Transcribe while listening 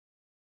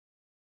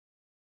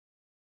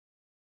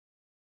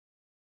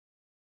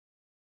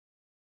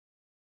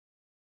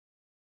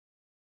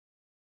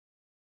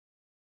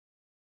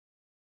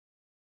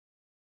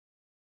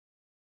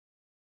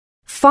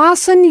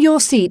Fasten your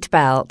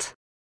seatbelt.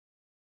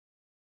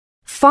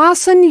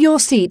 Fasten your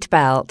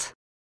seatbelt.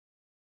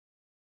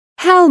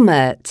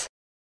 Helmet.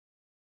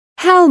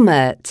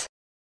 Helmet.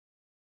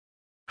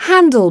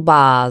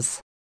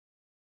 Handlebars.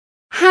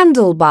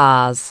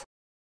 Handlebars.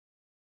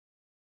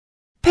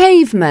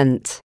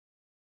 Pavement.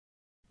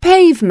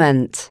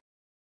 Pavement.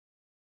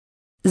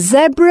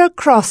 Zebra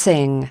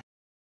crossing.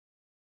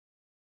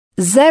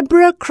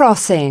 Zebra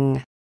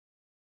crossing.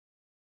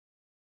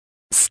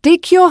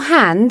 Stick your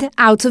hand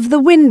out of the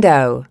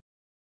window.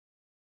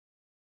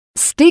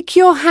 Stick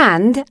your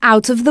hand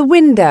out of the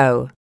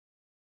window.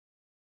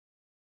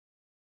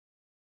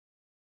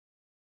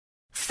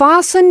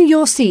 Fasten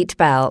your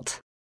seatbelt.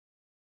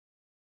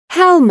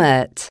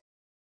 Helmet.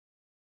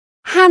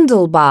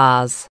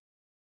 Handlebars.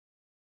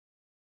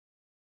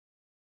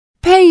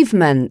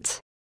 Pavement.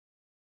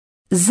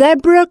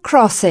 Zebra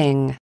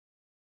crossing.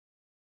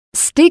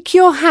 Stick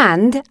your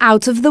hand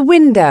out of the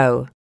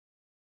window.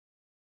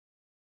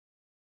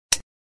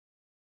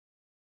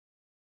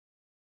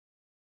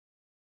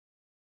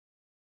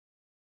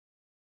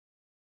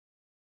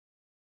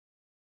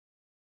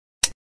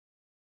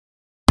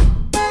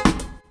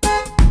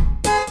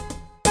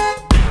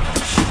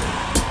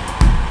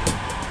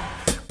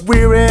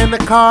 We're in the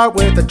car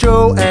with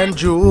Joe and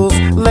Jules.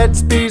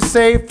 Let's be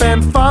safe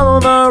and follow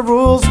the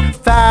rules.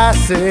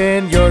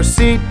 Fasten your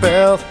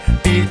seatbelt.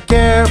 Be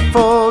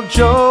careful,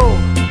 Joe.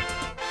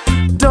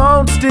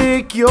 Don't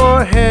stick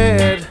your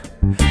head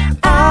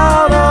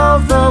out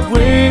of the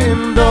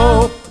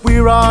window.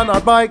 We're on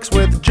our bikes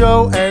with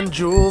Joe and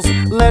Jules.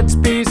 Let's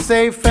be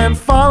safe and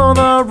follow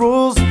the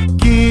rules.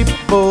 Keep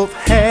both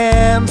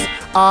hands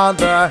on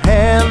the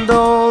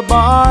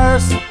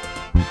handlebars.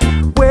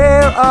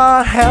 Wear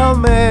a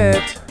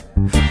helmet.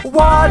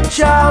 Watch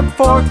out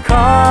for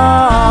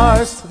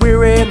cars.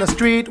 We're in the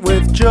street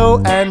with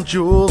Joe and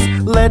Jules.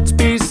 Let's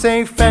be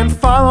safe and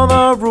follow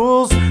the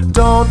rules.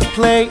 Don't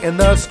play in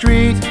the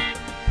street.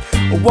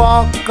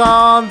 Walk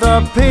on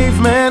the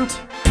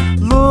pavement.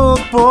 Look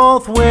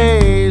both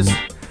ways.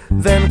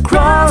 Then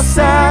cross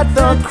at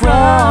the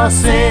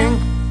crossing.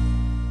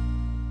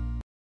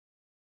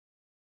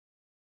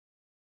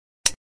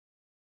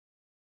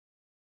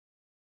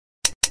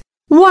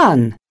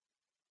 1.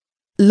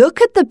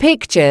 Look at the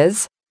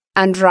pictures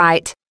and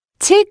write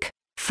tick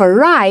for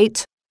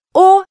right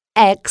or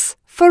X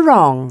for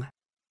wrong.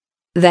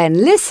 Then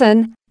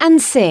listen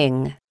and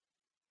sing.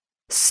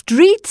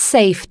 Street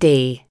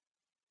safety.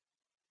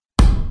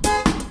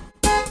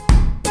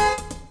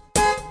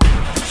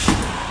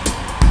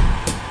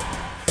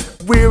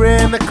 We're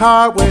in the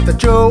car with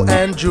Joe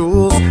and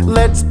Jules.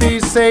 Let's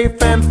be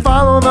safe and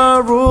follow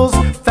the rules.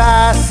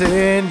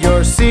 Fasten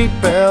your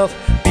seatbelt.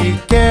 Be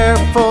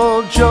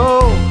careful,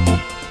 Joe.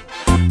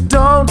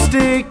 Don't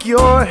stick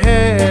your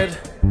head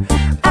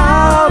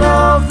out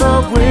of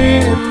the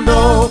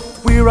window.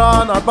 We're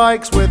on our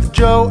bikes with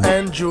Joe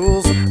and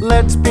Jules.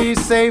 Let's be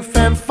safe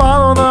and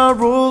follow the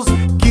rules.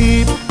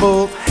 Keep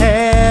both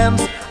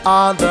hands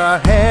on the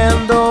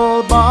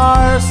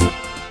handlebars.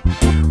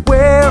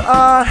 Wear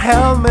a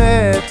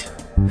helmet.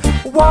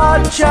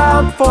 Watch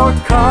out for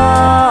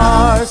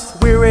cars.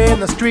 We're in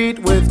the street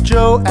with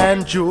Joe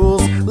and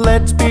Jules.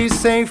 Let's be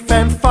safe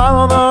and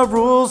follow the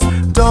rules.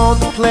 Don't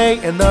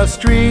play in the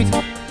street.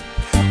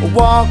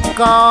 Walk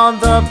on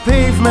the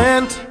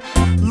pavement.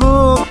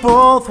 Look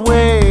both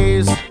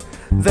ways.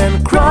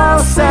 Then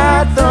cross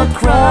at the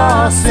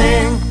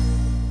crossing.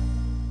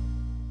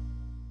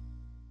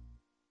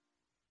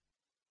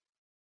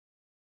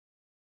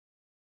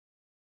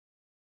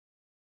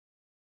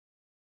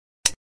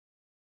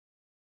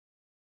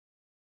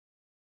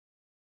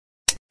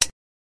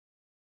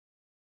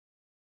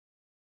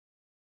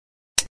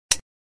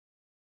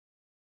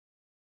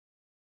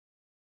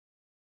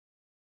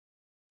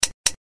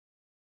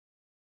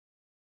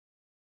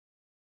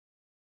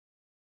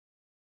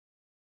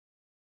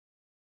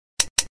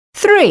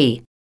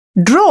 Three.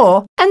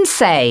 Draw and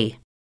say.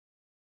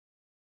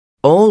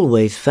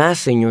 Always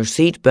fasten your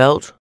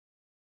seatbelt.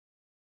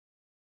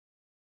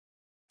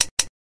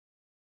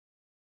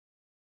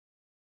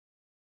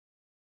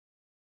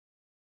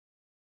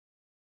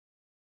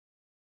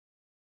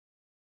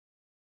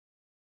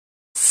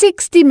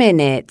 "60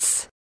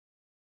 minutes.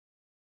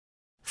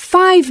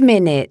 5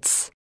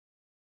 minutes.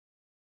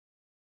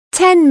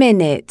 10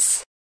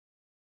 minutes.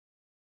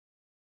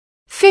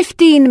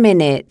 15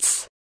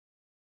 minutes.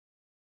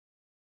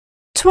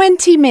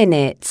 20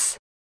 minutes.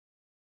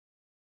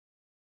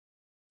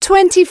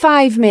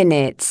 25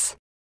 minutes.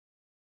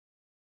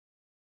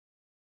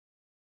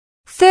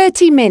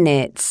 30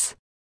 minutes.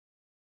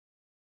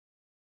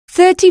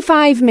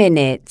 35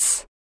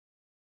 minutes.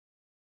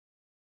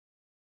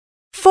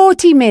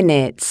 40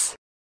 minutes.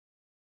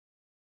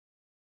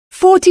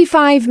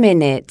 45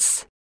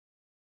 minutes.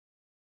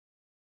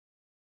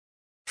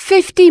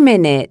 50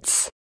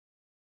 minutes.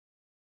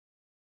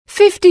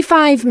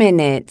 55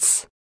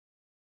 minutes.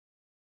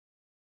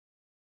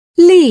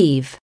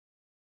 Leave.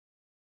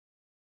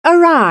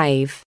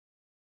 Arrive.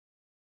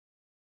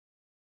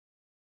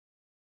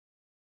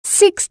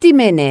 60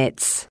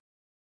 minutes.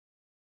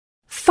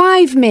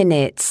 5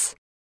 minutes,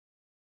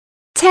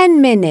 10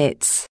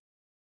 minutes,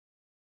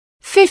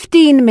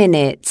 15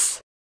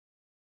 minutes,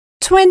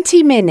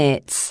 20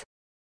 minutes,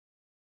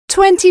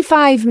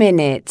 25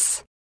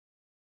 minutes,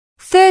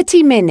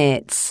 30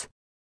 minutes,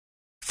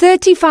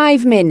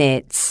 35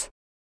 minutes,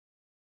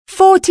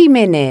 40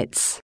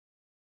 minutes,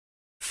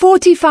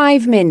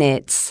 45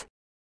 minutes,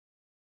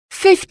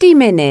 50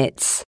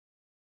 minutes,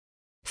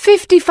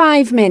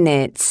 55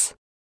 minutes.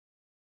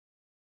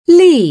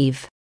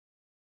 Leave.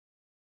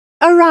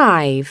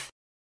 Arrive.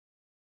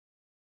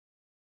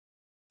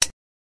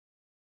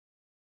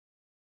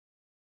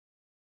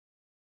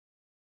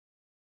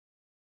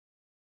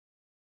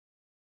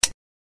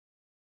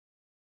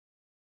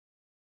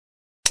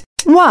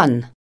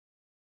 One.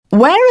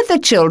 Where are the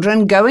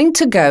children going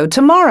to go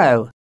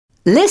tomorrow?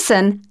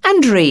 Listen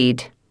and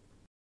read.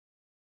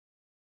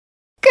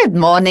 Good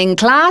morning,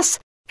 class.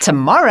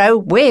 Tomorrow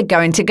we're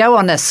going to go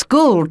on a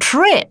school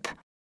trip.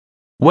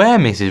 Where,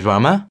 Mrs.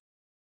 Rummer?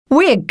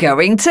 We're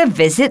going to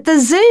visit the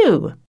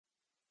zoo.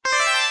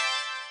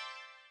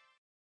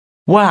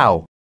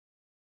 Wow!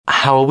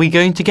 How are we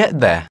going to get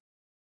there?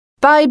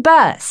 By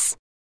bus.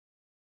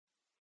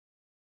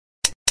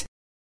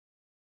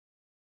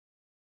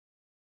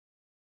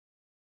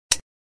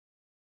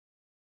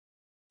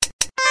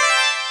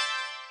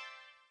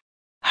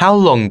 How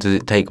long does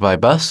it take by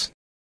bus?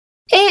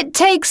 It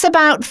takes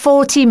about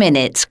 40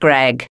 minutes,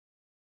 Greg.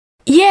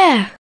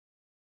 Yeah.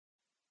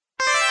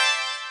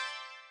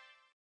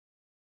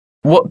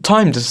 What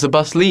time does the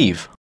bus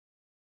leave?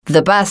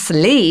 The bus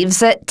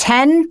leaves at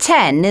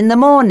 10:10 in the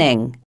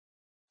morning.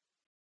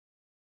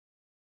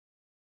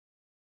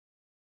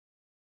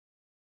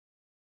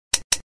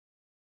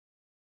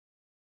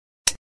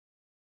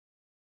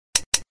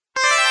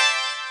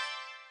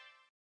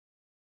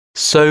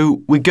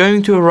 So we're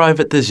going to arrive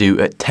at the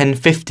zoo at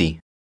 10:50,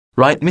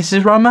 right,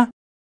 Mrs. Rummer?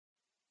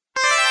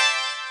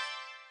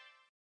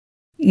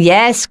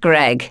 Yes,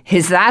 Greg.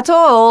 Is that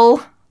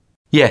all?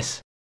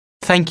 Yes.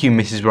 Thank you,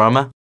 Mrs.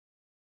 Rummer.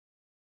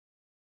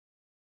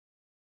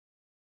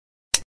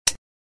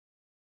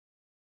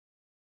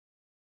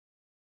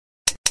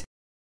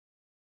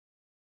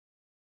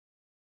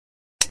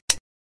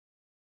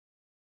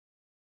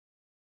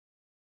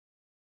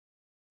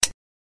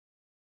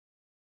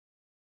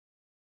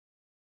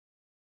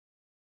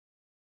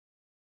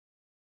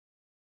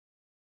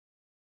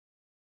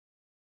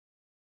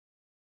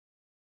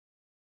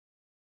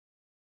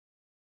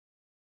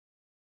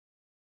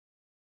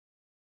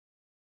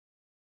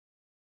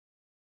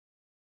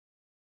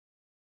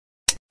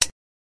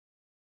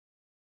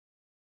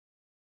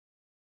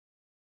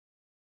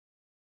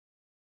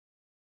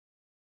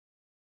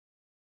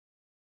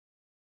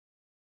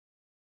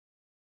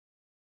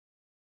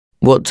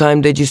 What time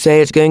did you say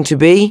it's going to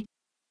be?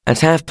 At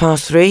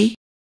 3:30?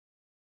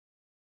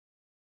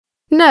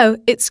 No,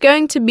 it's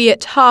going to be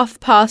at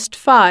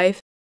 5:30.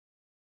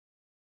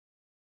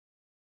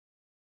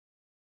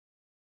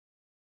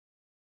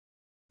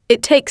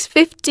 It takes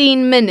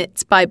 15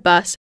 minutes by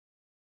bus.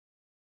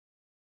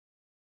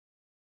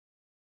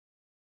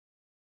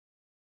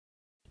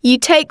 You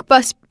take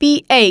bus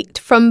B8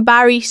 from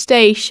Barry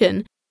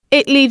Station.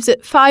 It leaves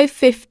at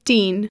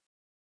 5:15.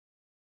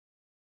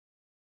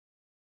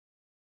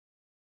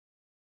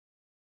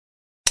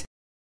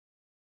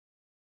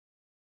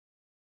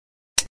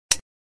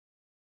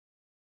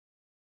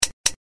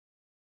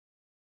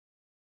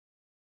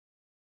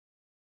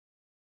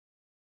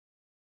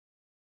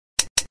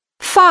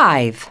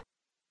 Five.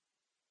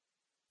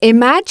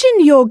 Imagine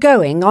you're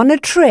going on a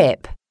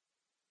trip.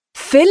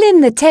 Fill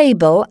in the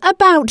table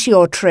about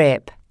your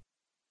trip.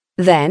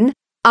 Then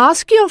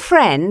ask your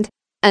friend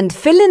and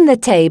fill in the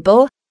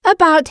table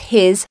about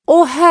his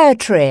or her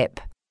trip.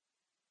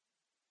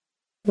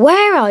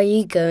 Where are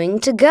you going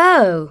to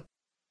go?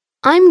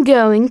 I'm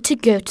going to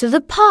go to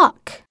the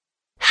park.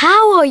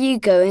 How are you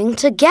going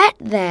to get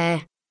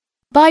there?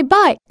 By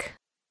bike.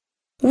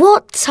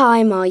 What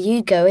time are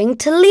you going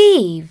to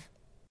leave?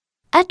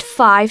 At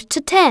 5 to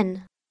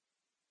 10.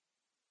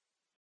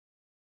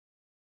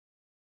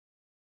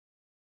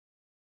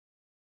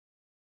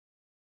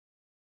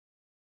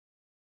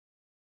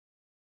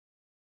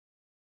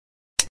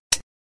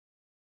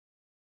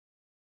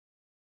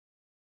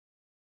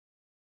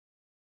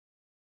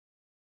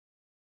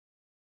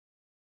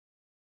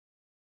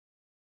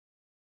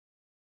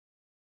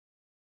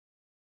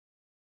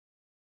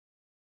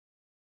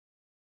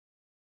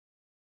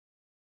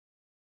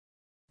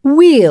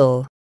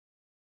 Wheel.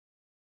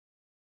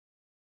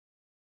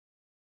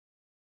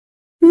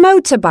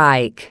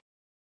 Motorbike.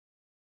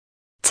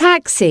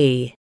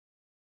 Taxi.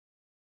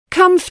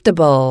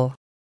 Comfortable.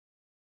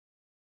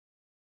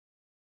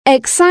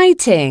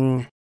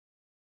 Exciting.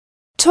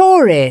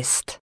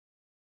 Tourist.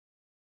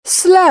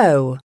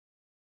 Slow.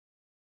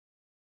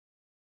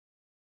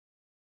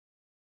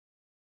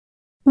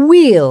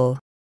 Wheel.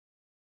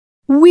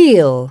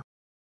 Wheel.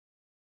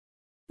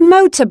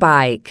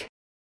 Motorbike.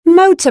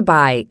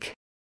 Motorbike.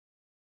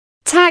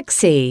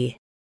 Taxi.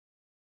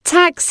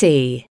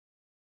 Taxi.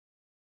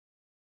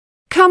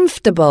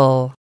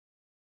 Comfortable.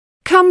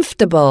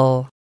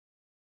 comfortable,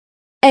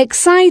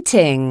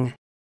 exciting,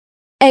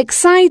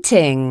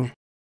 exciting,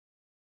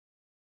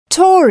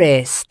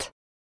 tourist,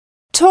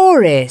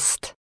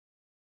 tourist,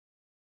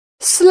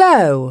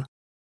 slow,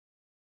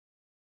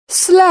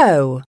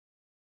 slow.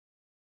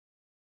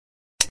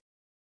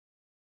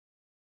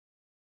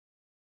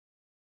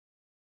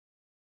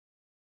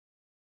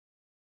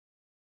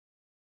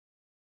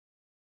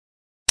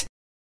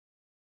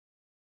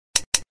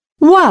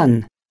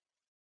 One.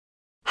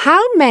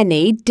 How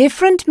many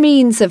different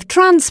means of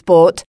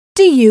transport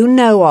do you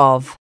know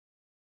of?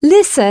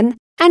 Listen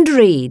and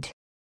read.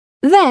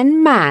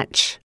 Then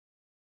match.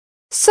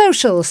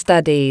 Social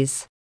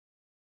studies.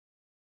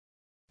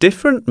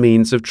 Different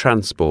means of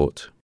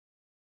transport.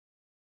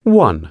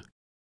 1.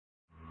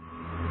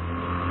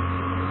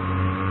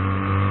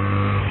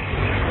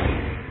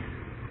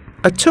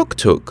 A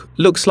tuk-tuk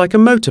looks like a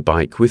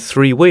motorbike with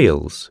 3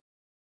 wheels.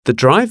 The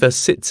driver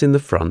sits in the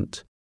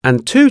front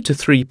and 2 to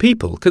 3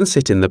 people can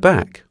sit in the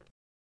back.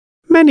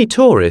 Many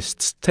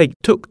tourists take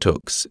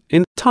tuk-tuks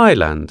in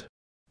Thailand.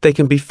 They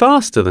can be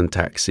faster than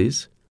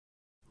taxis.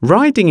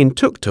 Riding in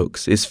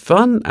tuk-tuks is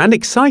fun and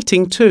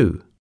exciting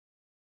too.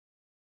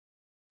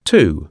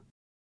 2.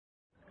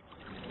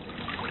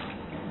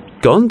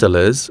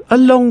 Gondolas are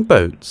long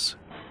boats.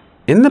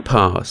 In the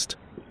past,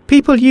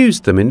 people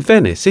used them in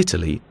Venice,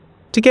 Italy,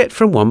 to get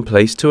from one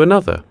place to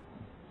another.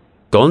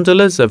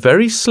 Gondolas are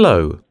very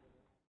slow.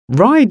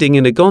 Riding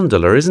in a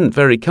gondola isn't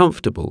very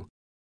comfortable,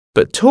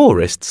 but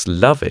tourists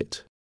love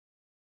it.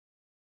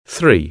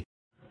 3.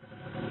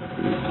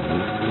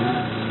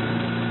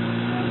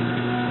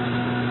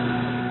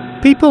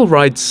 People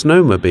ride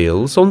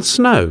snowmobiles on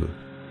snow.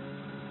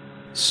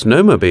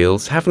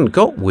 Snowmobiles haven't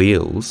got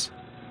wheels.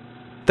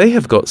 They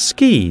have got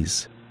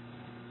skis.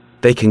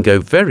 They can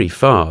go very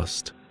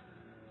fast.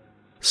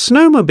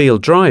 Snowmobile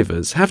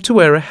drivers have to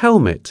wear a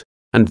helmet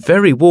and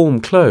very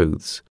warm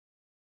clothes.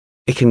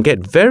 It can get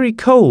very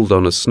cold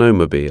on a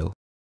snowmobile.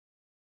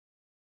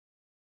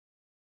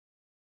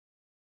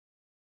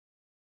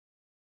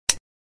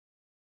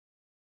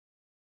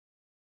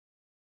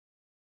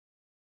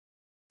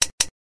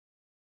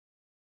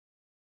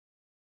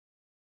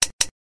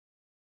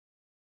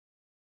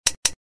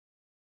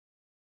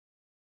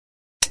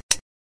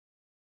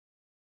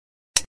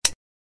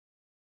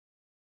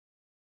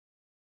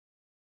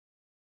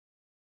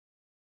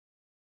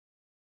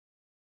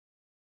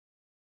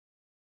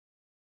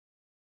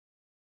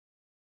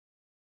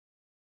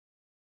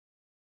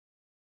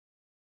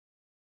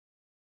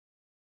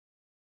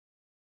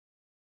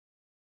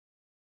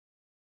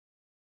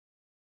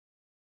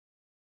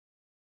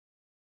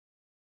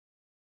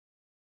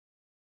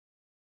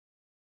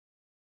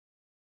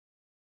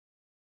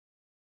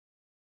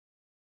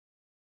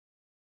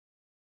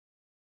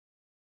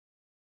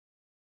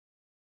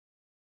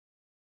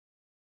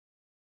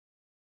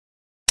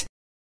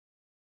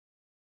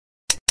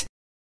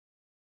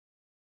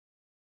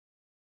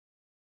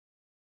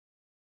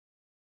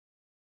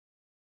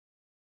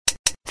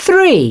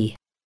 Three.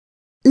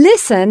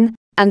 Listen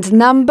and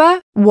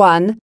number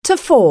 1 to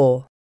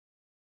 4.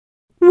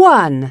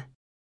 1.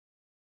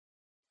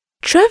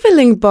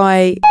 Travelling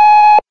by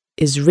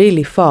is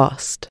really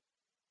fast.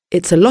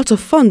 It's a lot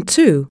of fun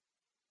too.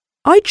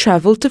 I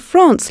travelled to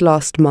France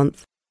last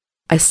month.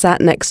 I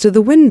sat next to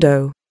the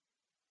window.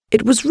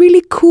 It was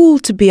really cool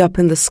to be up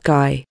in the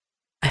sky.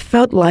 I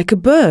felt like a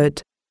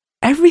bird.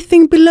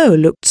 Everything below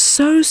looked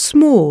so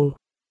small.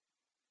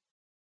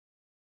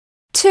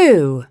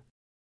 2.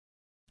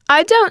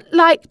 I don't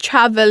like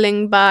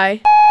travelling by.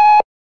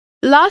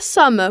 Last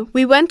summer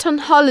we went on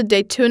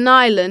holiday to an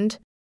island.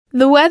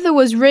 The weather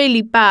was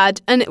really bad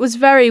and it was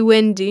very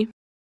windy.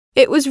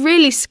 It was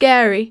really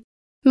scary.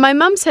 My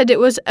mum said it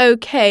was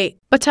okay,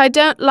 but I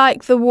don't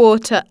like the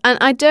water and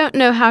I don't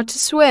know how to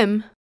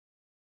swim.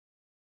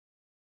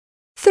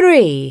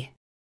 3.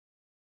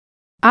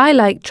 I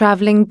like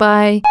travelling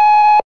by.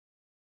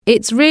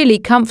 It's really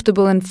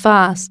comfortable and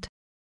fast.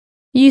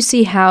 You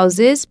see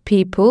houses,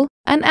 people,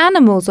 and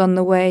animals on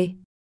the way.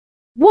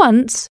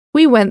 Once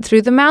we went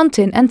through the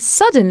mountain and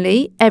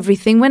suddenly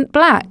everything went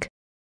black.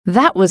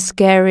 That was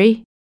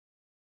scary.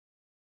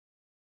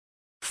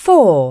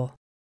 4.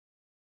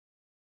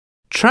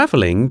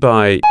 Travelling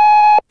by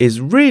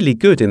is really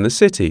good in the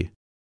city.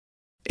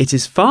 It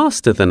is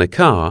faster than a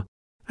car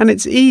and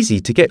it's easy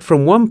to get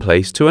from one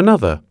place to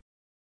another.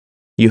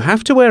 You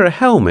have to wear a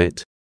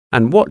helmet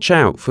and watch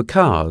out for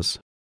cars.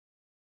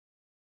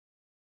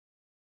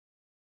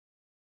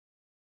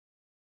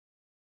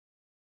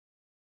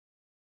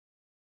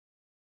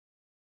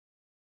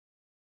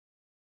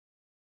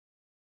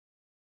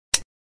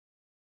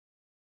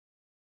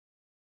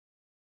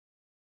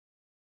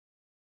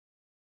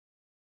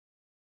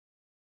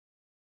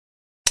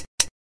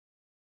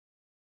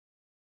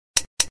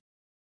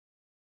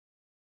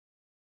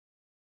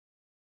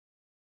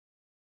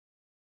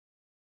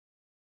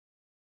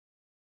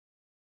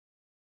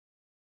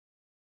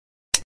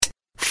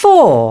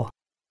 Four.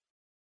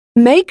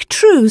 Make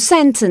true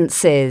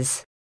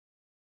sentences.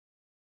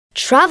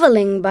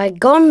 Travelling by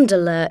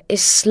gondola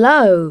is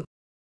slow.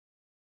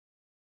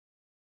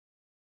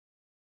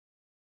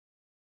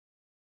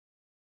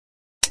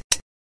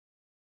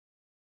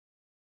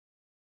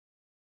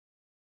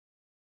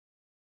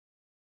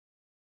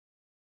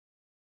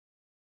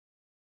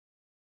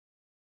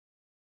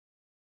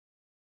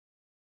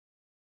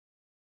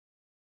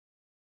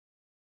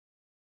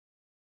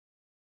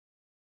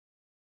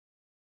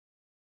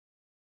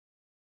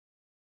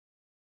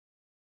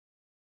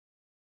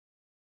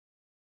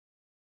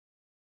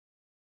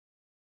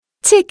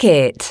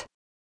 ticket,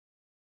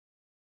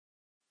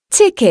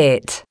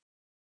 ticket.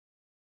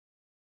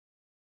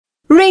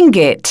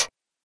 Ringgit,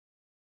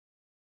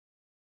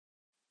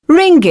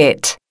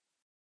 ringgit.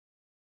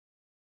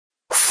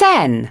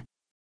 Sen,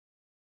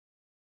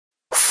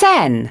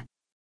 sen.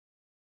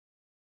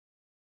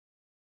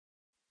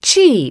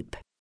 Cheap,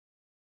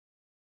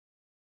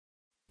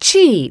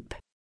 cheap.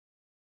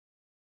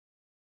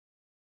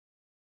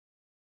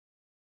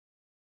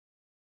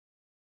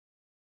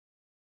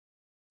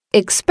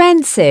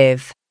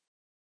 Expensive,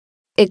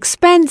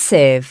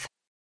 expensive.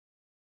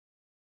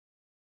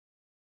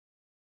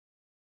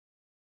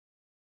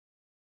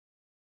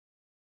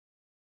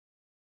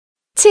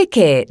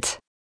 Ticket,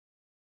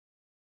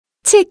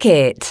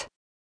 ticket.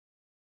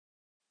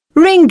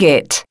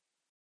 Ringgit,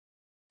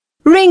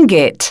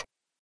 ringgit.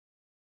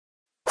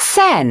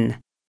 Sen,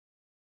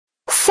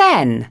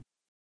 sen.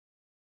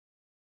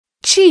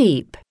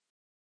 Cheap,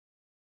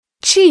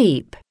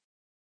 cheap.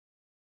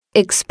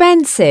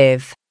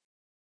 Expensive,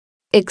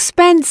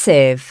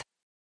 expensive.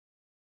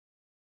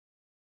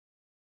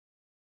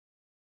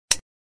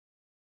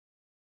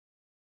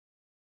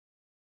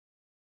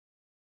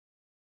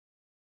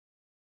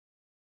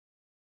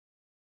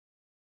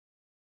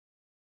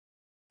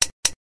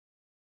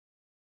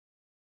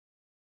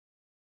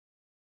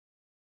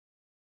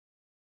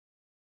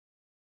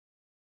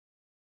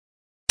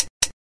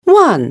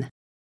 One.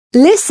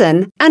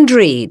 Listen and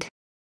read.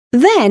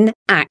 Then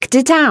act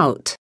it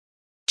out.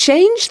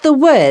 Change the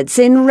words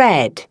in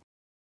red.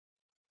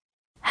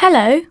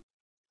 Hello.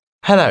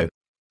 Hello.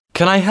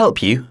 Can I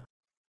help you?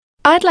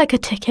 I'd like a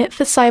ticket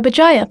for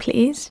Cyberjaya,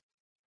 please.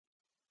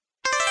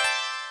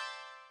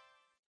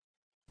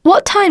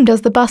 What time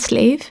does the bus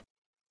leave?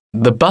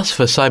 The bus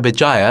for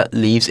Cyberjaya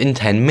leaves in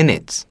 10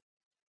 minutes.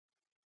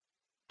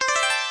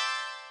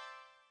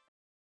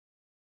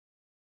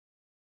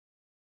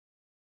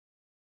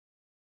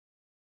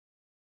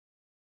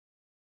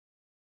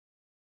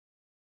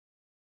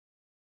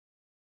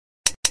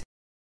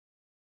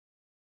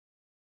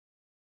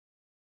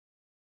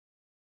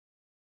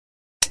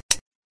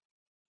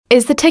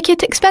 Is the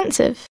ticket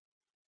expensive?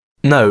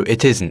 No,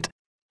 it isn't.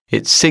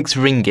 It's 6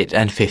 ringgit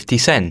and 50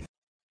 sen.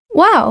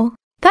 Wow,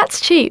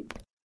 that's cheap.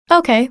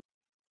 Okay,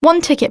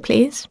 1 ticket,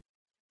 please.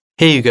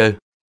 Here you go.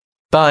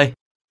 Bye.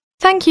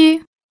 Thank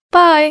you.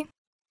 Bye.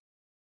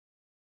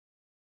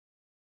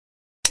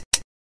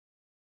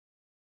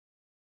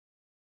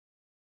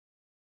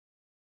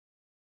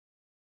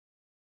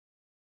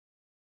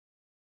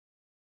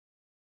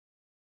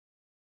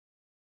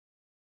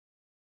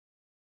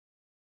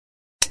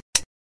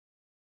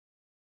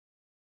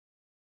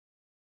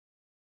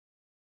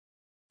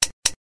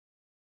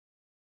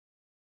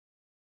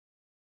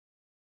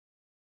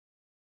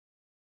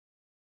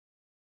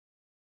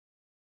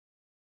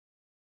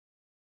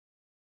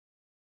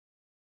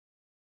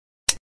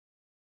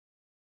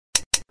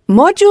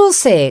 Module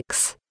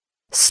 6.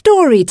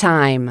 Story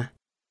Time.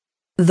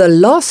 The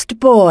Lost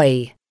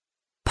Boy.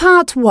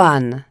 Part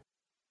 1.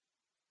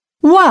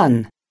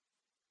 1.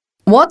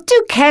 What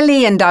do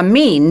Kelly and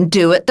Amin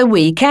do at the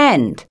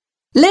weekend?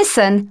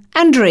 Listen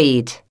and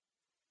read.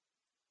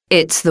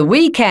 It's the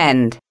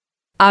weekend.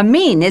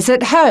 Amin is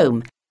at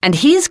home and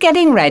he's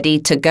getting ready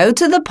to go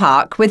to the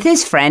park with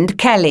his friend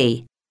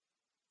Kelly.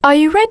 Are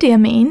you ready,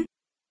 Amin?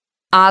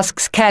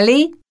 Asks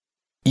Kelly.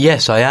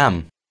 Yes, I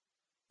am.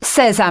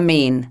 Says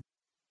Amin.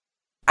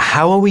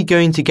 How are we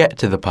going to get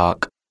to the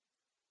park?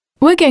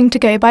 We're going to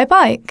go by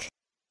bike.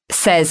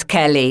 Says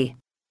Kelly.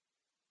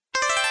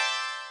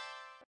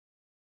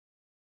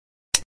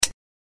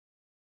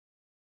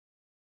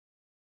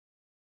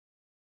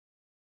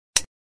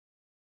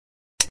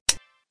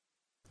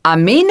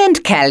 Amin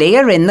and Kelly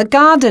are in the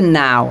garden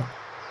now.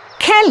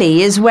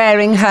 Kelly is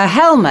wearing her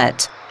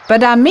helmet,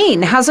 but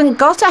Amin hasn't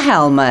got a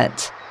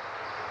helmet.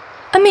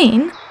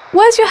 Amin,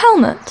 where's your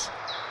helmet?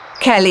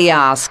 Kelly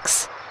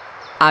asks.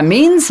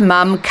 Amin's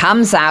mum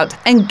comes out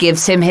and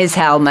gives him his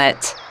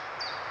helmet.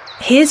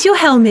 Here's your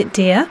helmet,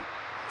 dear,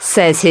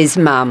 says his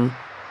mum.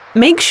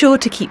 Make sure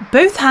to keep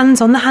both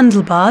hands on the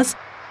handlebars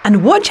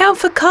and watch out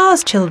for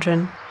cars,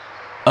 children.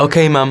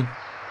 OK, Mum.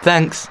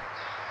 Thanks.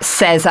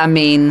 Says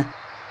Amin.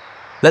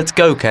 Let's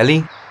go,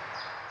 Kelly.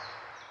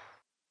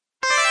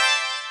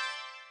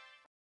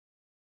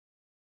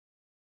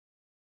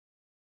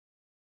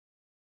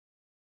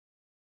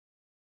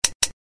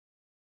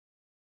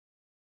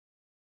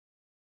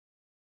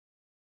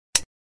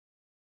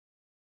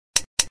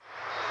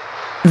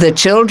 The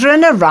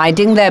children are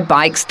riding their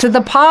bikes to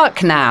the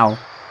park now.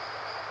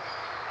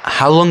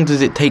 How long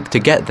does it take to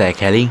get there,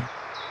 Kelly?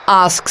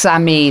 Asks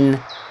Amin.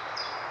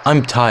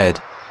 I'm tired.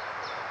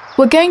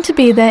 We're going to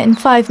be there in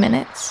 5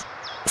 minutes.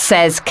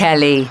 Says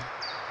Kelly.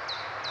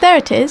 There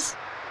it is.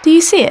 Do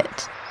you see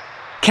it?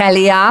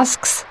 Kelly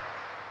asks.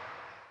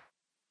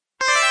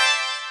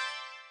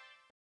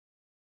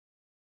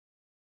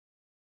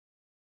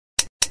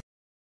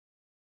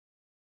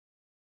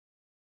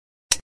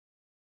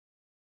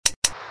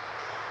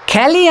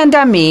 Kelly and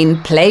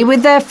Amin play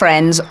with their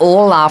friends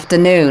all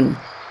afternoon.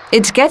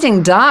 It's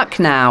getting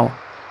dark now.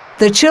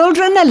 The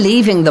children are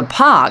leaving the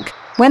park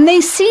when they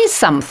see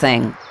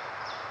something.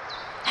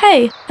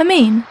 Hey,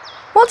 Amin,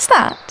 what's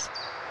that?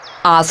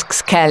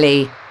 Asks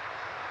Kelly.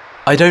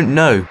 I don't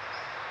know.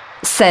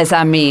 Says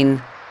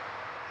Amin.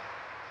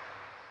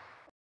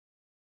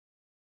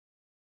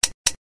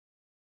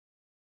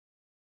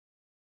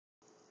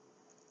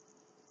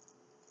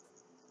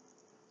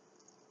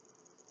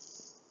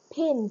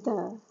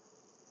 Panther,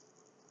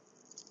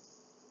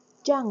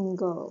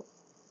 jungle.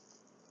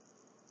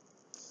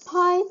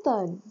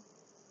 Python,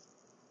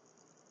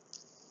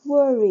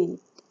 worried.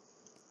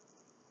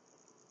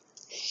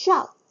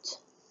 Shout,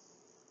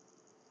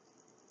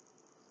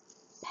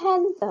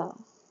 panther,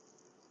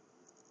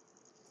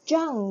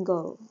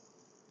 jungle.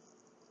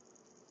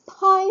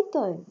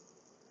 Python,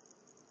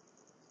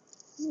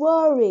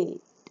 worried.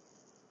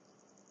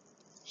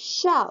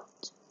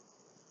 Shout.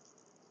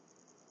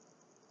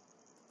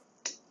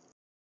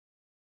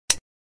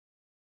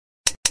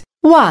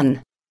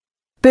 One.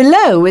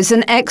 Below is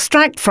an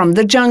extract from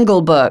the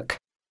Jungle Book.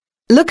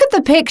 Look at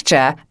the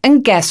picture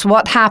and guess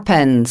what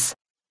happens.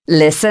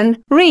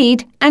 Listen,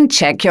 read and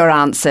check your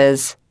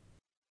answers.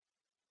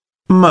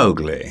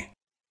 Mowgli.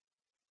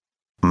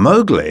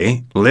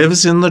 Mowgli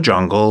lives in the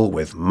jungle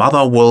with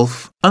Mother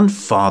Wolf and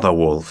Father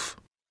Wolf.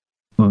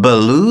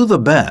 Baloo the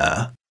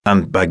bear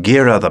and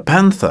Bagheera the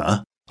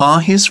panther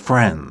are his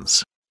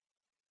friends.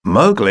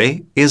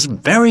 Mowgli is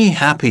very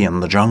happy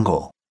in the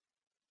jungle.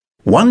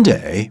 One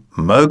day,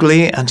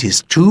 Mowgli and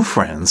his two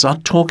friends are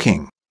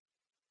talking.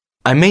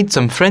 I made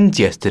some friends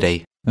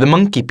yesterday, the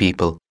monkey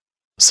people,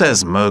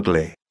 says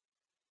Mowgli.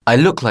 I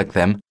look like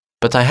them,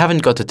 but I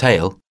haven't got a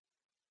tail.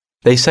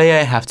 They say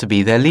I have to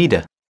be their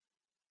leader.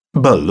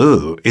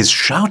 Baloo is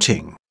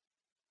shouting.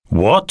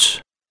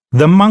 What?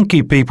 The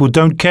monkey people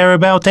don't care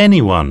about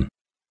anyone.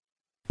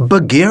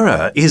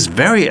 Bagheera is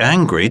very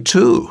angry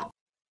too.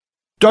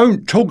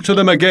 Don't talk to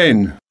them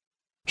again,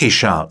 he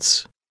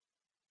shouts.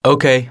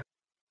 Okay,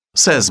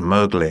 says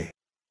Mowgli.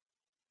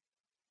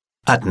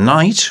 At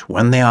night,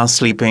 when they are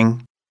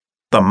sleeping,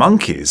 the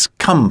monkeys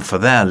come for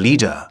their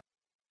leader.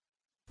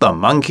 The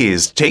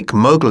monkeys take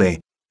Mowgli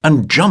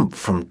and jump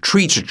from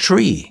tree to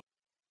tree.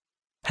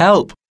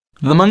 Help!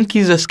 The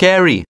monkeys are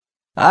scary.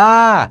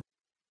 Ah!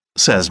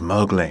 says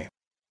Mowgli.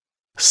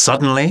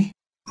 Suddenly,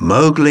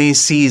 Mowgli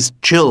sees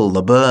Chill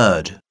the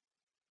bird.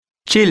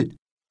 Chill,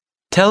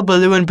 tell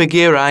Baloo and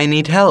Bagheera I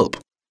need help.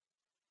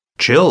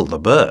 Chill the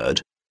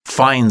bird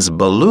finds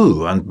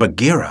Baloo and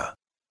Bagheera.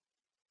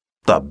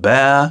 The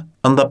bear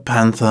and the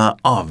panther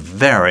are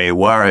very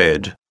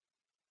worried.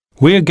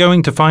 We're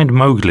going to find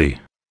Mowgli,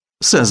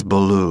 says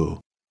Baloo.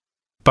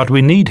 but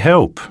we need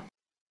help.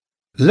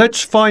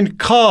 Let's find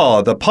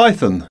Kaa the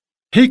python.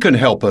 He can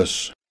help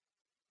us,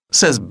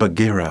 says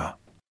Bagheera.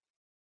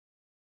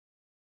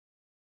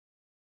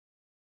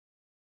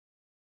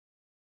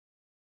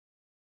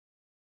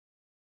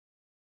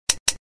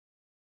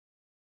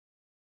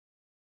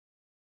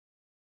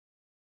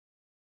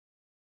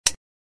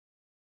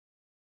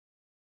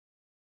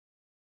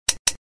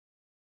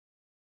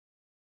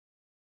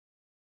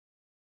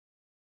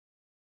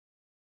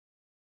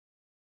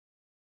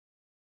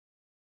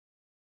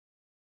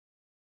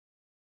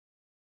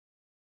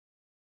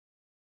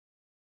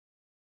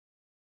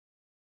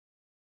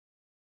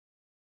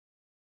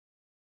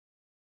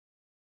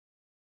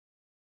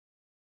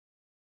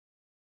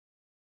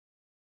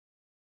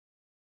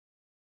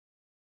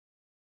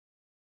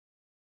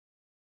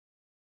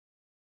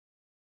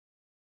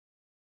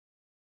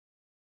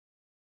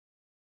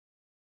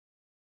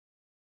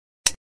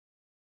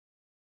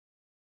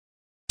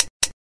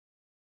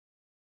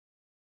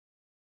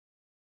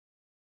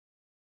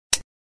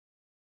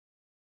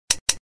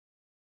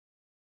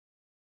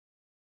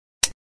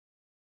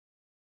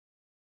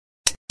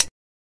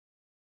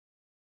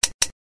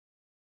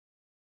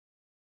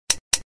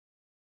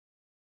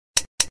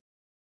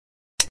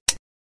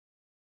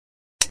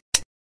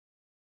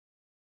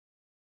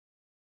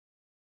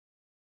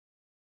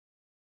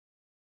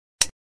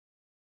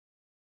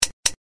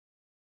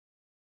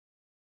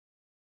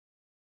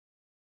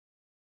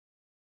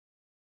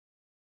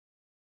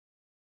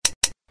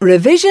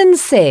 Revision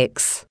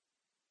 6.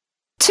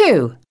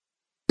 2.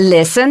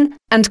 Listen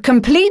and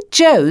complete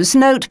Joe's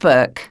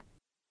notebook.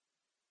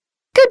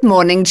 Good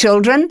morning,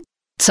 children.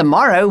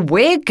 Tomorrow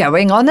we're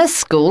going on a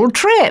school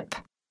trip.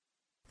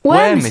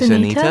 Where, Miss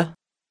Anita?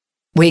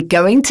 We're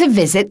going to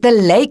visit the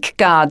lake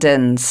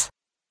gardens.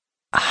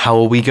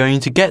 How are we going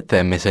to get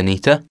there, Miss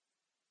Anita?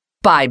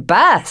 By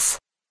bus.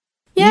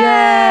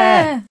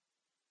 Yeah!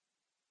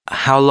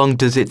 How long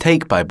does it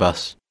take by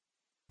bus?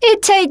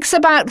 It takes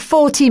about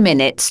 40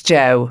 minutes,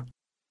 Joe.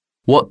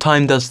 What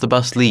time does the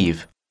bus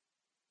leave?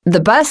 The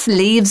bus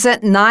leaves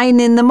at 9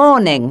 in the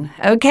morning.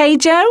 OK,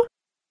 Joe?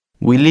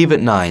 We leave at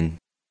 9.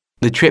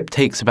 The trip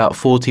takes about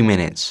 40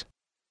 minutes.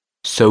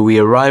 So we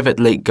arrive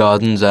at Lake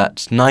Gardens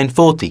at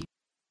 9:40.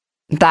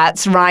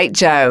 That's right,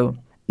 Joe.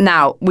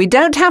 Now, we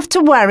don't have to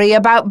worry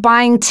about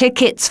buying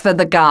tickets for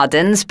the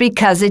gardens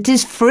because it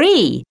is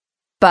free.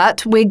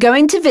 But we're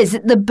going to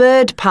visit the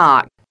bird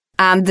park.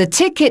 and the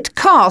ticket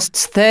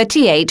costs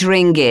 38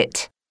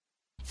 ringgit.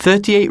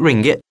 38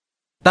 ringgit?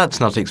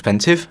 That's not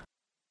expensive.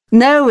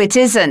 No, it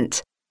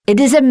isn't. It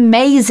is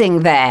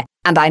amazing there,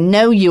 and I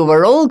know you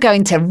are all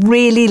going to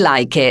really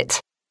like it.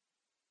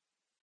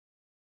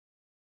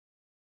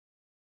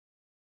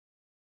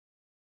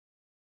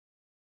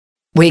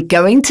 We're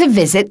going to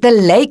visit the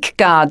lake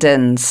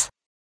gardens.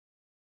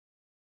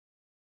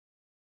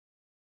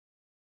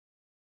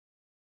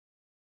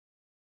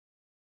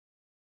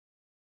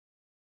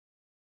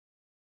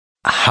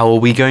 How are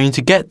we going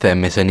to get there,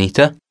 Miss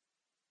Anita?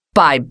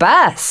 By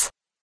bus.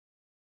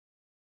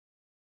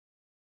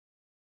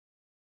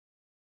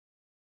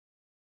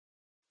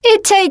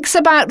 It takes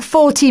about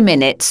 40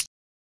 minutes.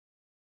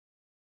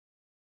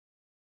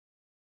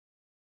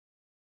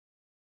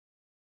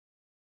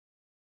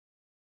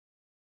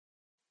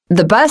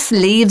 The bus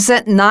leaves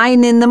at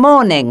 9 in the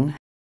morning.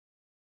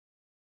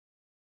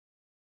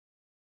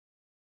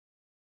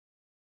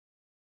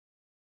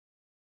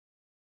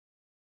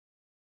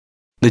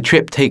 The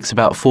trip takes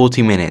about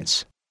 40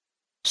 minutes,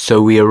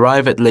 so we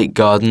arrive at Lake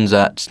Gardens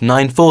at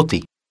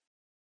 9:40.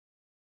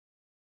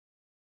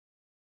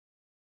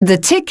 The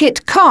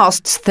ticket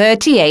costs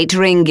 38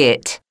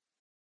 ringgit.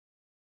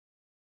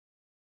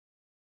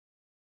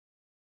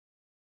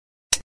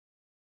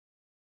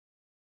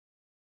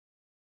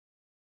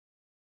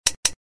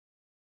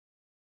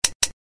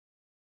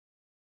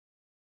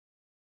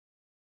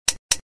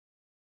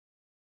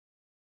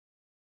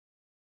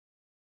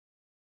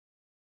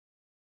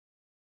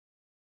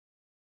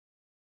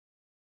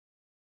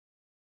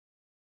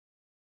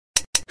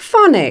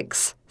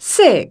 Phonics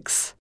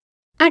 6.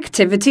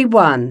 Activity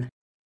 1.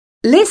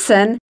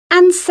 Listen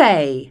and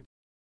say.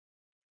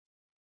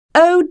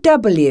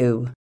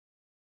 O-W,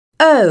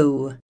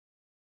 O,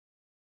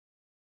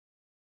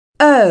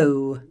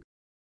 O.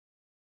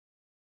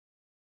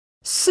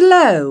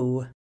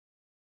 Slow,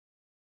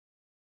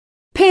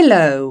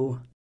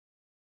 pillow.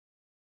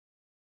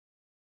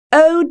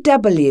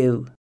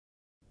 O-W,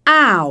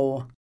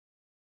 ow,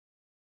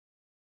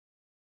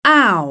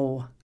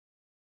 ow.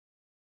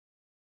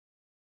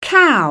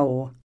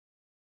 Cow,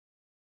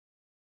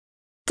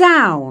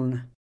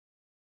 down.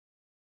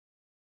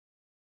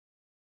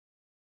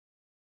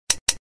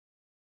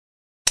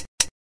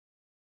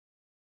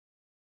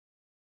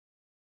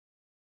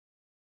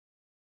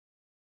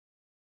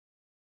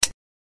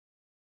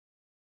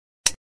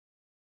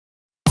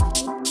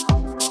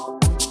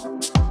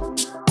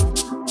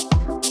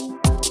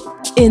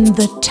 In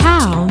the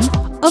town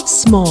of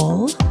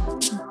Small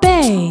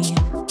Bay.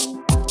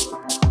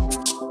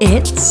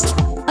 It's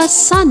a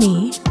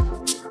sunny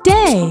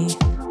day.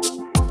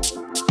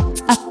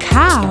 A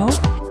cow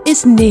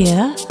is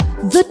near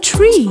the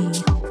tree.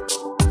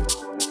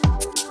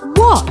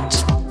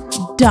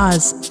 What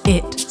does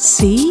it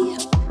see?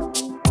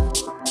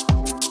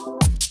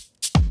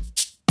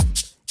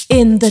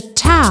 In the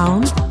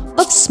town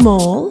of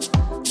Small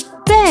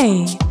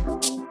Bay.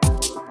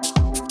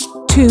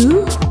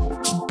 Two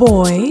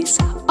boys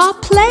are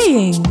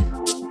playing.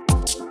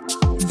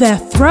 They're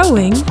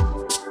throwing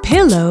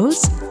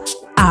pillows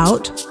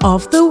out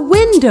of the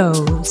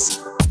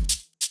windows.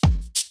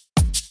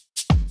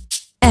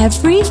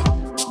 Every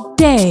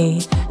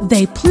day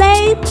they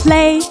play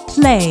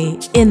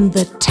in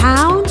the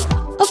town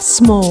of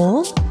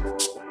Small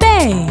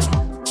Bay.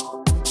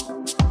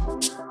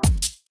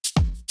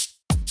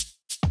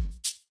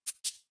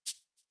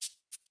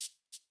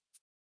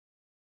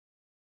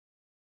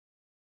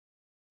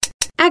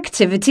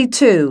 Activity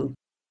 2.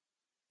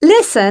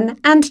 Listen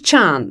and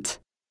chant.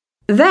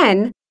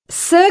 Then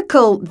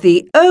circle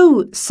the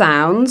O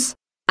sounds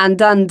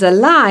and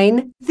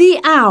underline the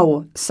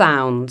ow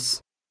sounds.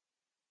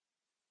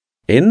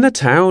 In the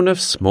town of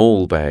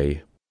Small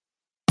Bay.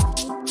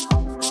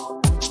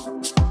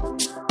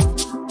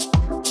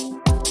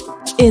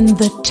 In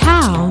the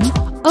town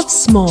of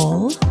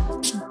Small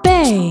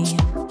Bay.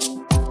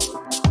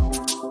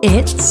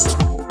 It's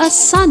a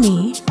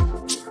sunny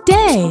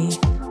day.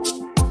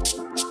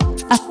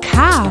 A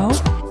cow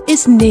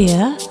is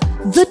near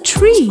the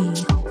tree.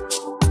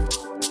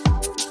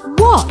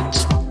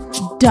 What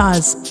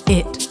does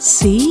it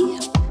see?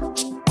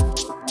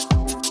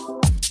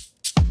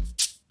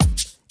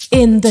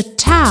 In the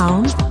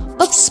town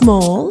of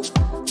Small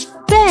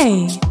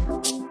Bay.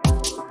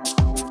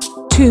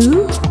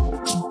 Two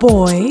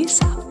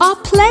boys are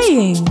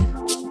playing.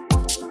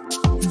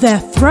 They're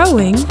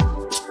throwing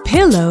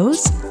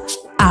pillows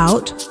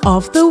out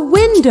of the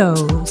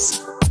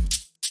windows.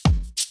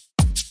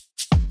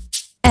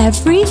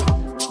 Every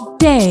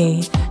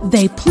day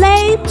they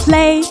play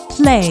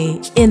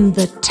in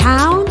the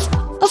town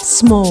of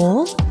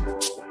Small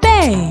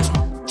Bay.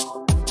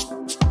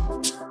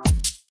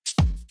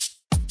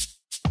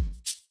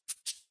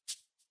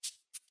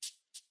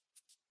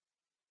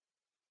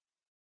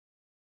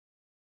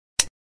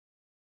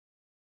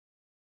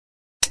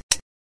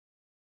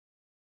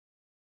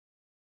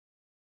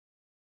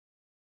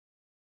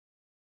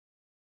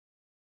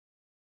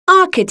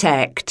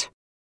 Architect,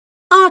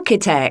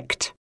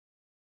 architect.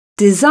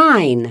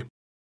 Design,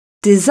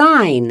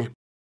 design.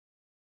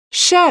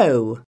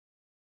 show,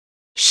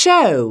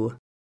 show.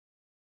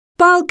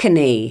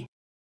 Balcony,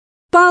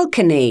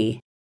 balcony.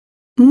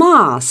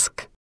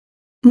 Mask,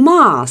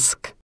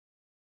 mask.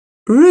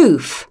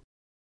 Roof,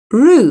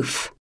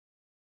 roof.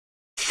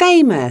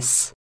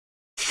 Famous,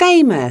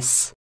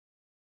 famous.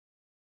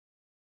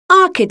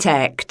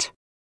 Architect,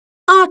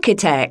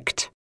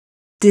 architect.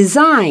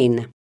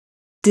 Design,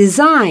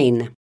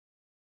 design.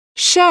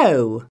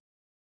 Show,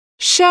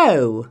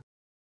 show.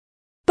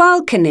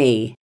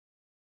 Balcony,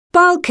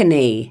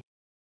 balcony.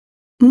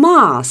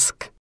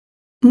 Mask,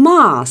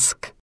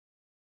 mask.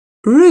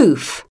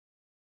 Roof,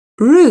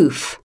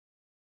 roof.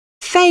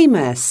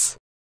 Famous,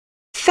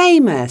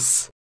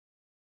 famous.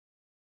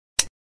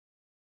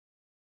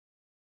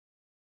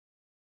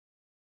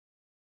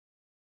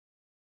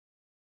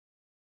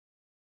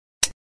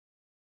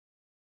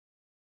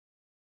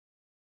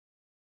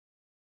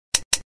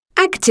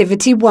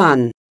 Activity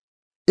 1.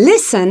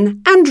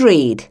 Listen and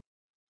read.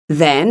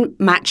 Then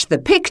match the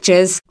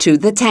pictures to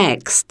the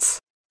texts.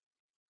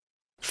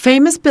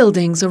 Famous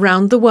buildings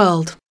around the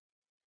world.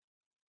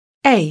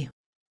 A.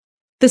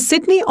 The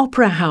Sydney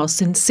Opera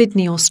House in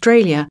Sydney,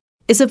 Australia,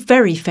 is a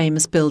very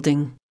famous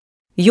building.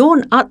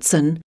 Jorn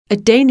Utzon, a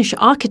Danish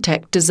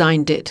architect,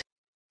 designed it.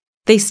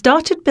 They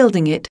started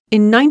building it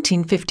in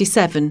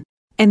 1957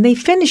 and they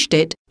finished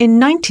it in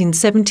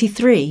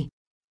 1973.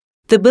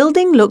 The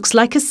building looks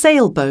like a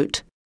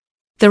sailboat.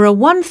 There are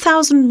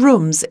 1,000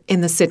 rooms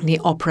in the Sydney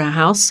Opera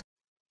House.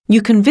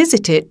 You can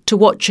visit it to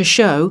watch a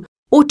show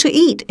or to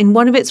eat in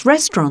one of its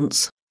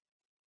restaurants.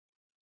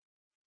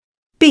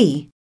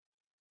 B.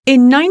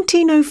 In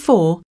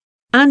 1904,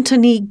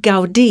 Antoni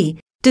Gaudí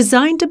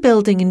designed a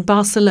building in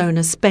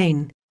Barcelona,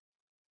 Spain.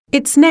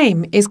 Its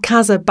name is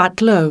Casa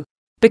Batlló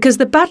because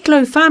the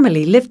Batlló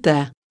family lived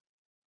there.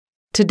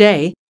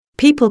 Today,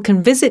 people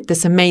can visit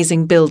this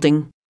amazing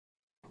building.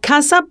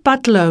 Casa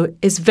Batlló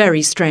is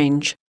very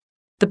strange.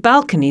 The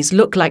balconies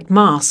look like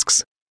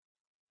masks.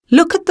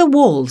 Look at the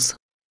walls.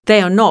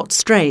 They are not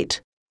straight.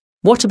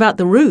 What about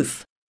the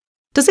roof?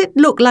 Does it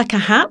look like a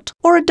hat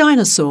or a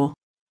dinosaur?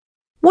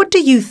 What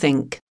do you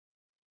think?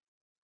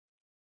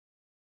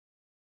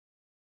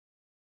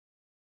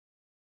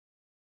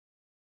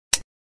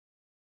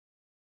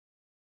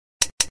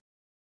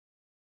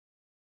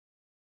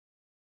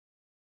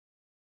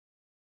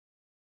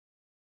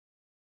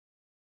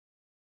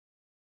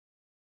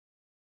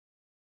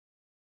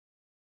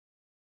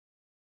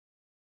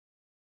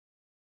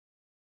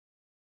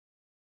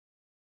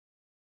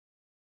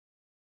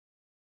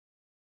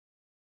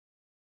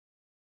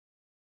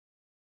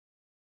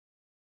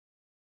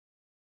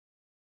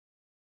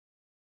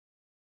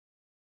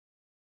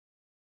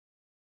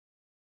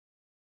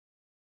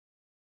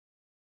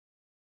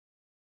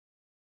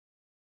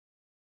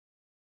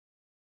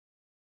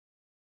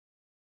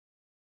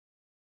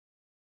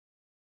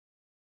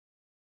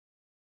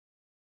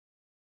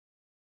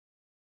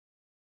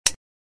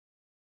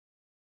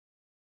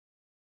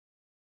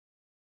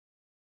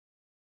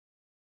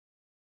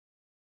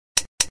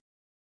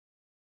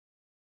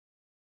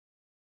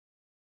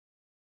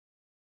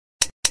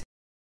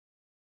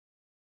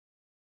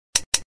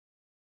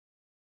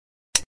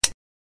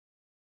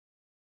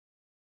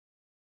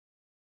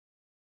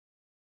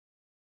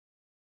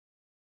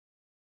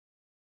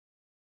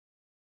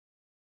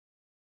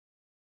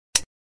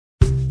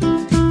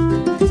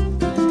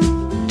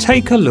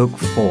 Take a look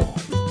 4.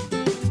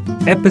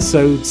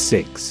 Episode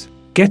 6.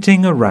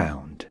 Getting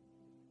Around.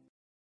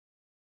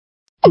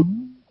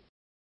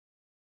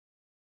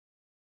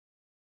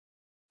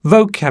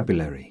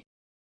 Vocabulary.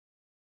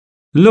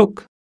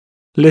 Look,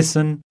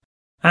 listen,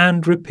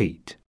 and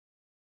repeat.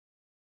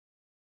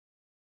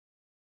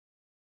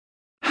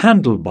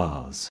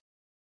 Handlebars.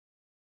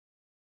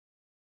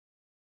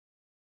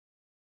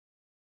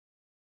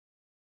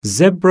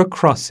 Zebra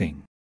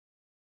crossing.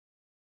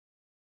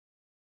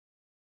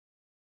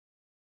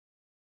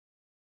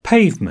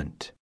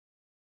 Pavement.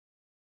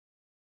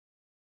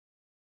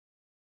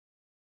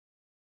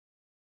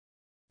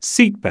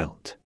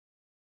 Seatbelt.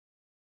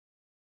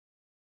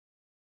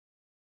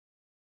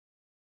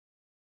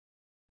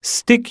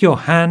 Stick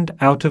your hand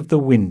out of the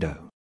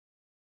window.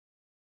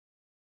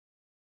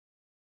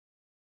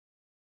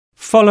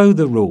 Follow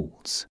the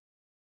rules.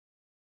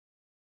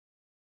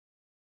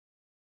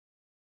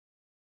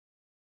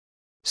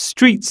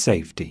 Street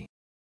safety.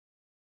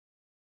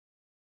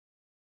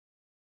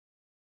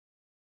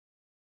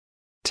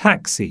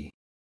 Taxi.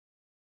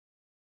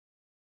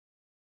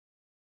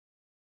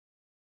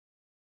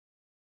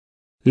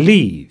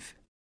 Leave.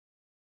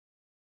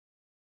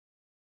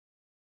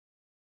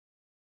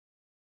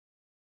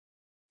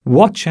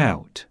 Watch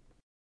out.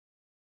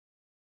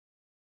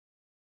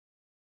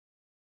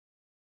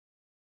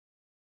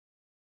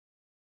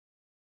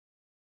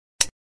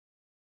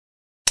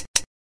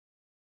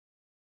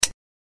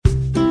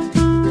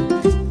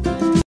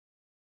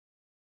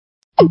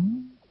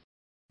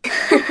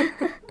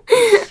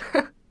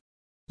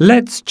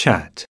 Let's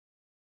chat.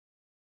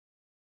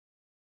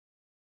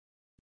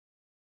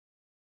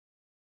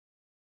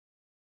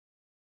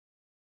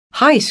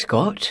 Hi,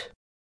 Scott.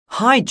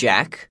 Hi,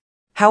 Jack.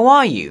 How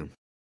are you?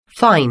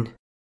 Fine.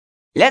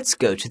 Let's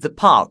go to the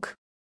park.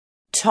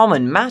 Tom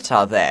and Matt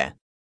are there.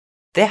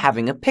 They're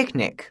having a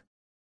picnic.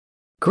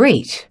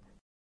 Great.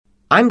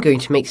 I'm going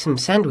to make some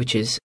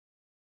sandwiches,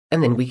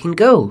 and then we can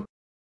go.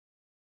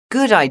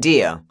 Good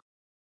idea.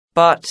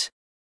 But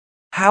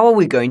how are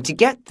we going to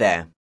get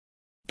there?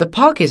 The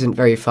park isn't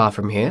very far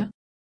from here.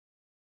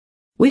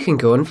 We can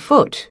go on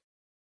foot.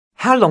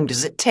 How long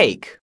does it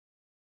take?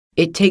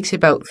 It takes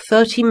about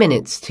 30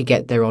 minutes to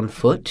get there on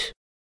foot.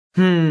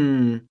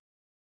 Then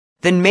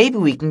maybe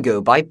we can go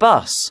by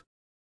bus.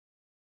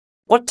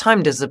 What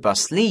time does the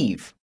bus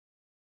leave?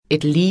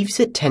 It leaves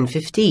at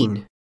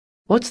 10:15.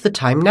 What's the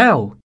time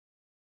now?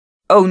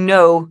 Oh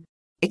no,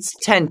 it's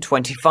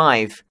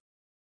 10:25.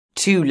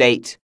 Too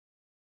late.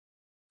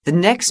 The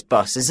next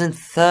bus is in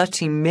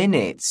 30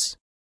 minutes.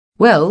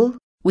 Well,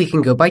 we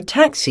can go by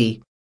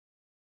taxi.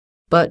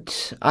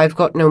 But I've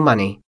got no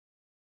money.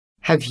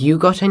 Have you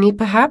got any,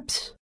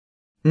 perhaps?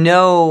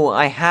 No,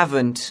 I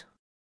haven't.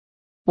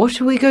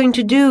 What are we going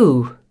to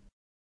do?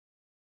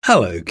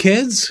 Hello,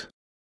 kids.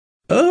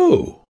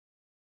 Oh,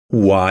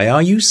 why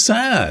are you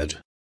sad?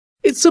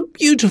 It's a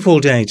beautiful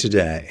day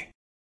today.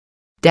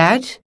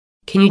 Dad,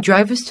 can you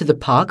drive us to the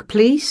park,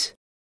 please?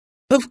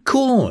 Of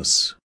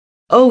course.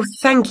 Oh,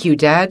 thank you,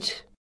 Dad.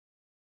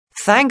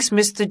 Thanks,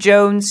 Mr.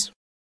 Jones.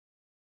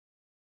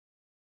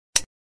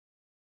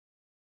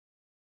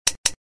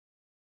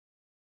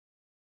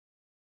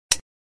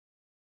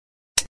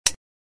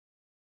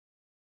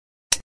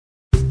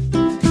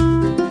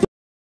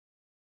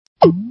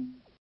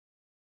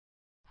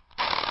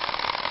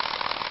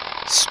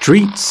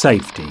 Street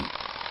safety.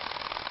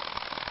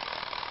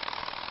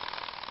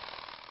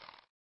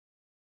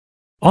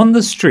 On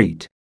the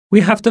street,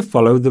 we have to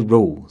follow the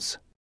rules.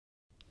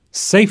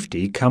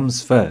 Safety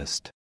comes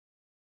first.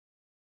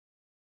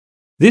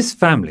 This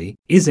family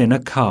is in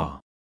a car.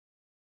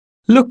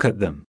 Look at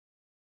them.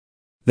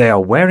 They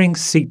are wearing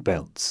seat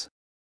belts.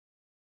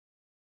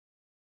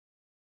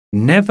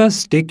 Never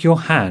stick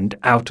your hand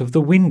out of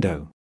the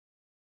window.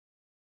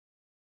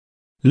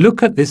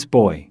 Look at this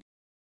boy.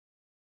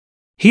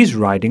 He's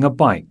riding a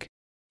bike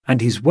and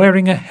he's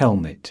wearing a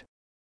helmet.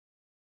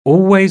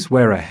 Always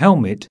wear a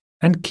helmet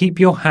and keep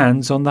your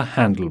hands on the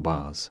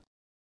handlebars.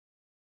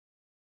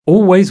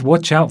 Always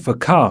watch out for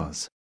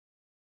cars.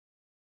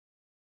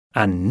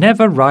 And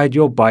never ride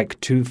your bike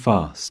too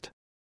fast.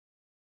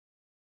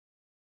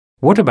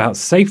 What about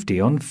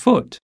safety on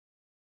foot?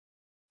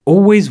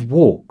 Always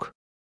walk.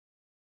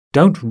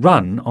 Don't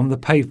run on the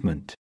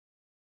pavement.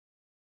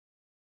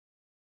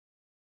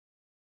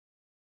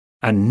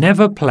 And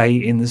never play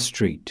in the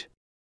street.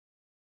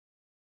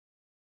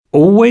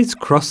 Always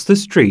cross the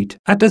street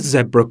at a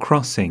zebra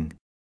crossing.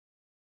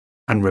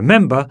 And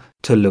remember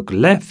to look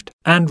left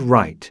and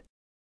right.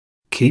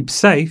 Keep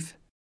safe.